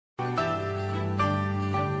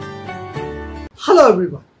Hello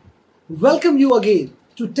everyone, welcome you again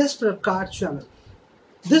to TestprepKart channel.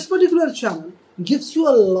 This particular channel gives you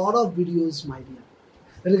a lot of videos, my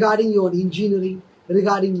dear, regarding your engineering,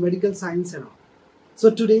 regarding medical science and all. So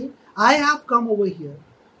today I have come over here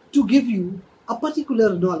to give you a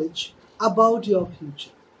particular knowledge about your future.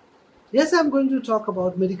 Yes, I am going to talk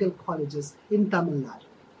about medical colleges in Tamil Nadu.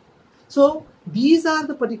 So these are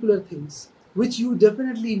the particular things which you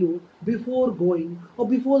definitely know before going or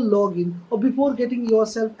before logging or before getting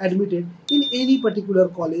yourself admitted in any particular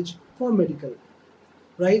college for medical,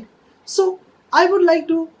 right? So I would like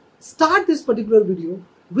to start this particular video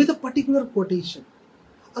with a particular quotation,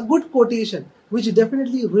 a good quotation which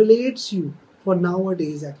definitely relates you for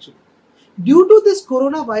nowadays actually. Due to this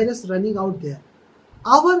coronavirus running out there,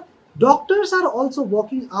 our doctors are also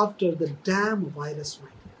walking after the damn virus, my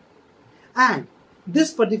dear. And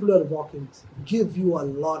this particular walkings give you a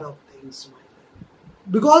lot of things, my dear.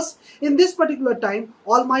 Because in this particular time,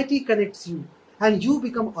 Almighty connects you and you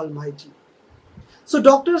become Almighty. So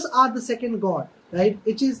doctors are the second God, right?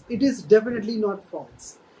 It is definitely not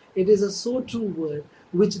false. It is a so true word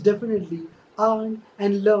which definitely earned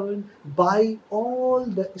and learned by all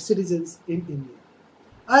the citizens in India,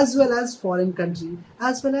 as well as foreign country,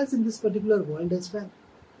 as well as in this particular world as well.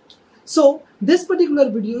 So this particular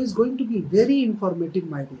video is going to be very informative,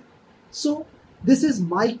 my dear. So this is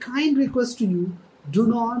my kind request to you. Do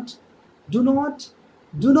not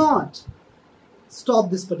stop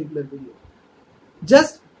this particular video.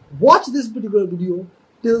 Just watch this particular video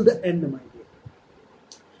till the end, my dear.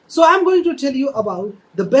 So I am going to tell you about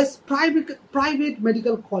the best private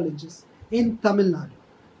medical colleges in Tamil Nadu.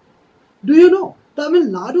 Do you know Tamil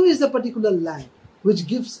Nadu is a particular land which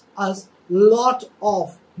gives us lot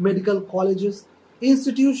of medical colleges,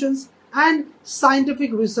 institutions and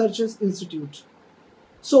scientific researches institute.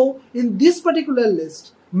 So in this particular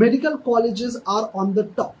list, medical colleges are on the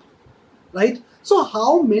top, right? So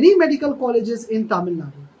how many medical colleges in Tamil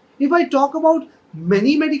Nadu? If I talk about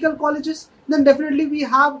many medical colleges, then definitely we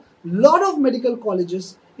have lot of medical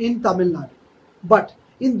colleges in Tamil Nadu. But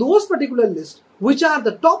in those particular lists, which are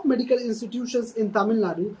the top medical institutions in Tamil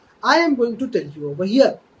Nadu, I am going to tell you over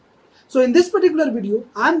here. So in this particular video,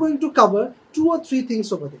 I am going to cover 2 or 3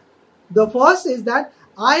 things over there. The first is that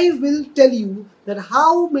I will tell you that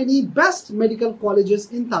how many best medical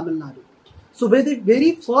colleges in Tamil Nadu. So the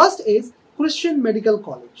very first is Christian Medical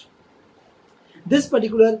College. This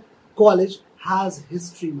particular college has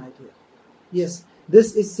history, my dear. Yes,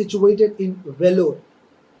 this is situated in Vellore,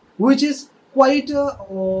 which is quite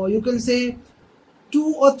you can say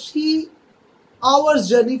 2 or 3 hours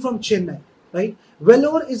journey from Chennai, right?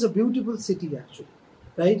 Vellore is a beautiful city actually,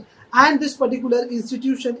 right? And this particular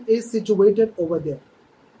institution is situated over there.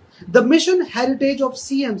 The mission heritage of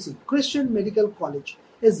CMC, Christian Medical College,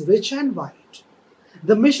 is rich and wide.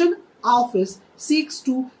 The mission office seeks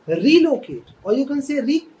to relocate, or you can say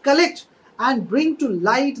recollect and bring to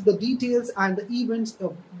light the details and the events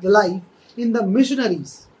of the life in the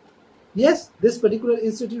missionaries. Yes, this particular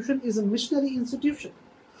institution is a missionary institution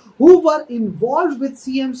who were involved with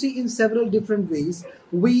CMC in several different ways.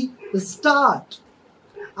 We start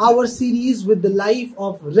our series with the life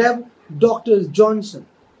of Rev. Dr. Johnson,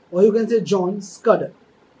 or you can say John Scudder,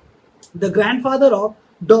 the grandfather of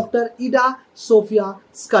Dr. Ida Sophia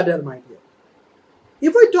Scudder, my dear.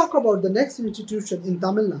 If I talk about the next institution in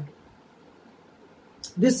Tamil Nadu,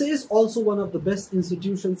 this is also one of the best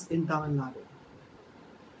institutions in Tamil Nadu.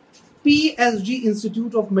 PSG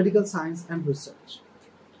Institute of Medical Science and Research.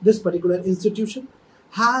 This particular institution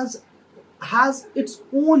has its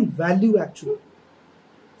own value actually.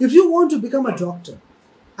 If you want to become a doctor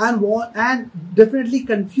and definitely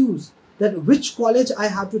confused that which college I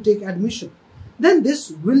have to take admission, then this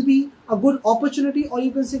will be a good opportunity, or you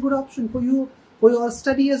can say good option for you for your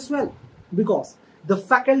study as well, because the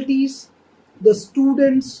faculties, the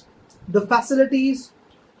students, the facilities,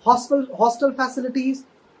 hostel facilities,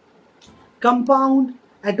 compound,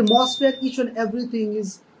 atmosphere, each and everything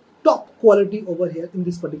is top quality over here in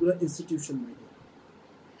this particular institution, my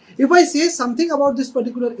dear. If I say something about this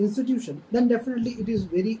particular institution, then definitely it is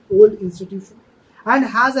very old institution and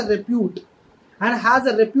has a repute and has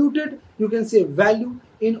a reputed, you can say, value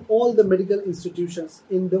in all the medical institutions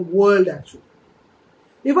in the world actually.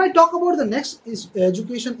 If I talk about the next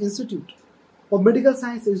education institute or medical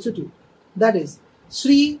science institute, that is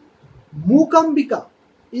Shri Mukambika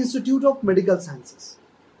Institute of Medical Sciences.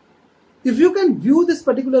 If you can view this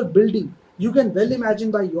particular building, you can well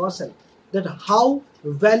imagine by yourself that how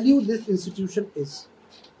valued this institution is.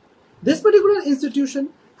 This particular institution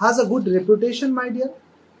has a good reputation, my dear,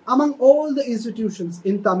 among all the institutions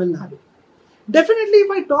in Tamil Nadu. Definitely,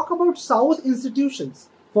 if I talk about South institutions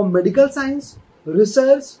for medical science,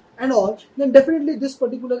 research and all, then definitely this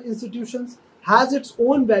particular institution has its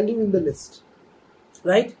own value in the list,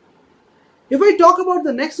 right? If I talk about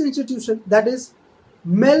the next institution, that is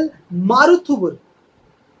Mel Maruthubur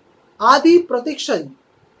Adi Pratikshai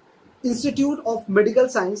Institute of Medical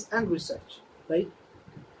Science and Research, right?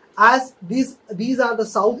 As these are the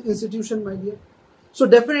South institution, my dear. So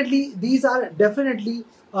definitely these are definitely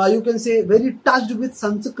you can say very touched with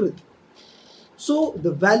Sanskrit. So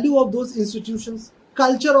the value of those institutions,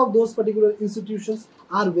 culture of those particular institutions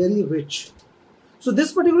are very rich. So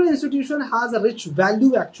this particular institution has a rich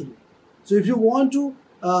value actually. So if you want to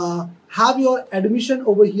have your admission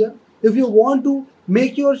over here, if you want to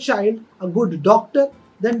make your child a good doctor,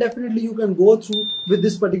 then definitely you can go through with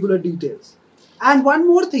this particular details. And one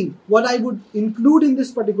more thing, what I would include in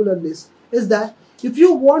this particular list is that if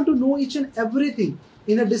you want to know each and everything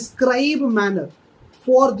in a described manner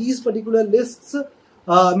for these particular lists,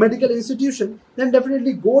 medical institution, then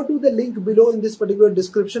definitely go to the link below in this particular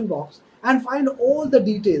description box and find all the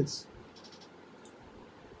details.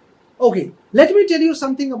 Okay, let me tell you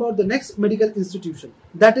something about the next medical institution,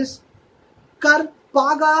 that is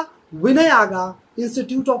Karpaga Vinayaga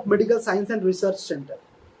Institute of Medical Science and Research Center.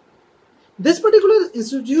 This particular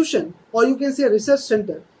institution, or you can say research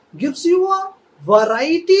center, gives you a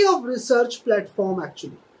variety of research platform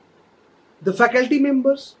actually. The faculty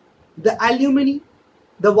members, the alumni,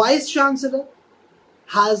 the vice chancellor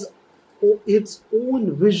has its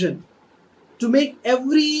own vision to make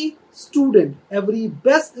every student, every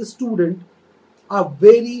best student, a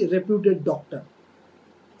very reputed doctor,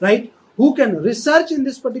 right? Who can research in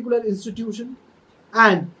this particular institution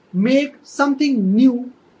and make something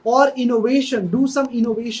new or innovation, do some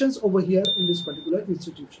innovations over here in this particular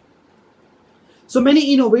institution. So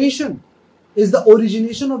many innovation is the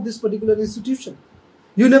origination of this particular institution.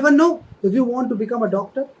 You never know, if you want to become a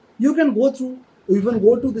doctor, you can go through, even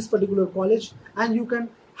go to this particular college and you can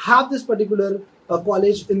have this particular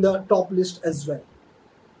college in the top list as well.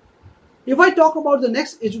 If I talk about the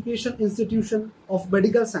next education institution of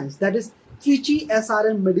medical science, that is Trichy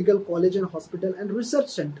SRM Medical College and Hospital and Research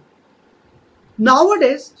Center.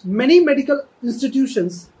 Nowadays, many medical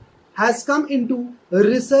institutions has come into a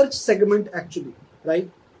research segment actually, right?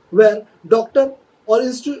 Where doctor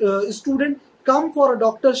or student come for a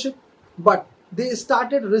doctorship, but they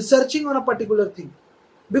started researching on a particular thing.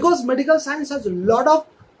 Because medical science has a lot of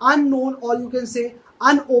unknown, or you can say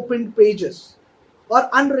unopened pages or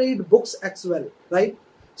unread books as well, right?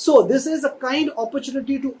 So this is a kind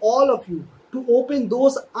opportunity to all of you to open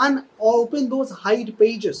those hide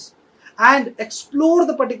pages and explore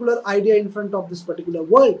the particular idea in front of this particular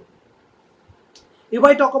world. If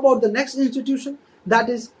I talk about the next institution, that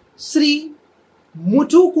is Shri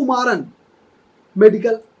Mutu Kumaran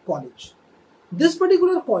Medical College. This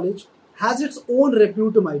particular college has its own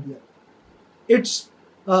repute, my dear. Its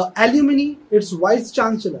alumni, its vice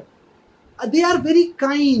chancellor, they are very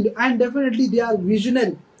kind and definitely they are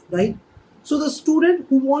visionary, right? So the student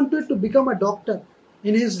who wanted to become a doctor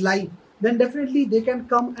in his life, then definitely they can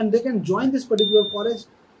come and they can join this particular college.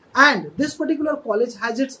 And this particular college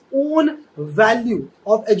has its own value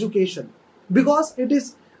of education because it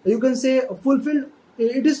is, you can say, fulfilled.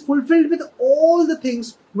 It is fulfilled with all the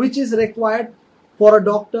things which is required for a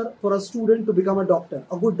doctor, for a student to become a doctor,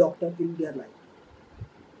 a good doctor in their life.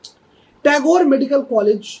 Tagore Medical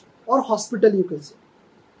College or Hospital, you can say.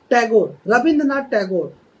 Tagore, Rabindranath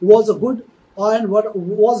Tagore was a good and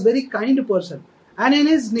was very kind person. And in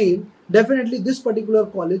his name, definitely this particular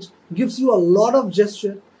college gives you a lot of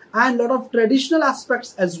gesture and lot of traditional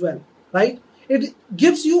aspects as well, right? It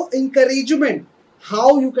gives you encouragement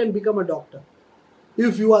how you can become a doctor.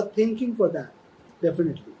 If you are thinking for that,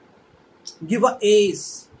 definitely give an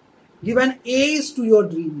ace to your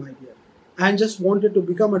dream, my dear, and just wanted to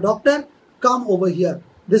become a doctor, come over here.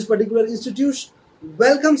 This particular institution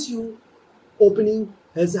welcomes you, opening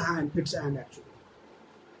its hand actually.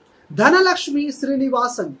 Dhanalakshmi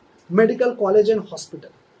Srinivasan Medical College and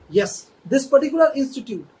Hospital. Yes, this particular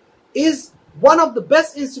institute is one of the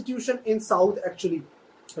best institution in South actually,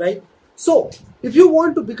 right? So if you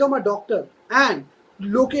want to become a doctor and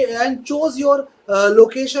chose your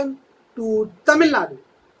location to Tamil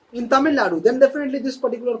Nadu, then definitely this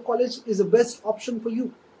particular college is the best option for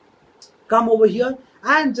you. Come over here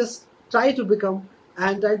and just try to become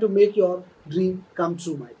and try to make your dream come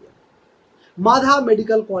true, my dear. Madaha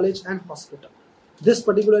Medical College and Hospital. This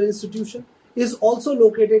particular institution is also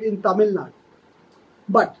located in Tamil Nadu.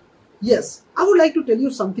 But yes, I would like to tell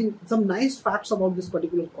you some nice facts about this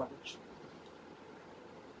particular college.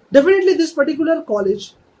 Definitely this particular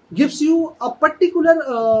college gives you a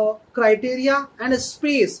particular criteria and a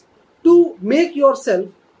space to make yourself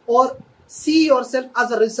or see yourself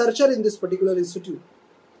as a researcher in this particular institute.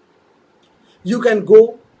 You can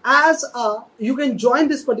go you can join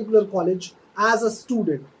this particular college as a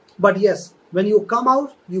student, but yes, when you come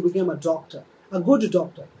out, you become a doctor, a good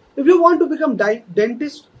doctor. If you want to become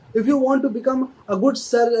dentist, if you want to become a good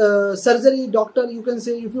surgery doctor, you can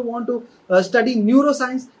say, if you want to study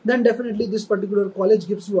neuroscience, then definitely this particular college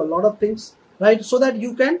gives you a lot of things, right? So that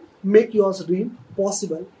you can make your dream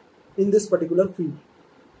possible in this particular field.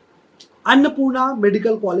 Annapurna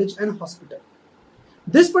Medical College and Hospital.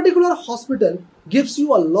 This particular hospital gives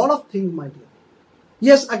you a lot of things, my dear.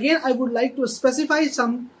 Yes, again, I would like to specify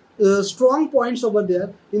some strong points over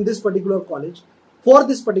there in this particular college. For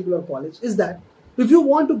this particular college is that if you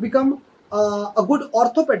want to become a good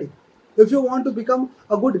orthopedic, if you want to become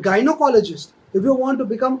a good gynecologist, if you want to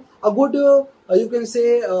become a good, you can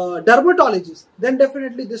say, dermatologist, then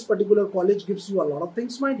definitely this particular college gives you a lot of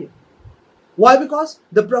things, my dear. Why? Because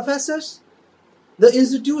the professors, the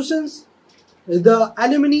institutions, the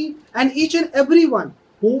alumni, and each and everyone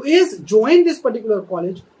who is joined this particular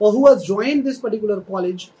college or who has joined this particular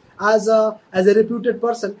college as a reputed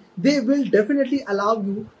person, they will definitely allow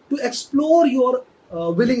you to explore your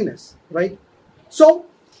willingness, right? So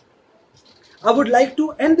I would like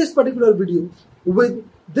to end this particular video with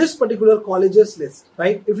this particular colleges list,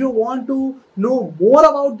 right? If you want to know more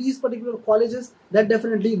about these particular colleges, then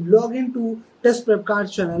definitely log into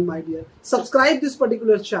TestprepKart channel, my dear. Subscribe this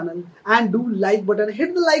particular channel and do like button.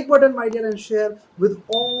 Hit the like button, my dear, and share with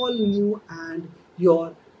all new and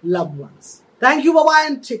your loved ones. Thank you, bye-bye,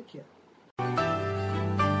 and take care.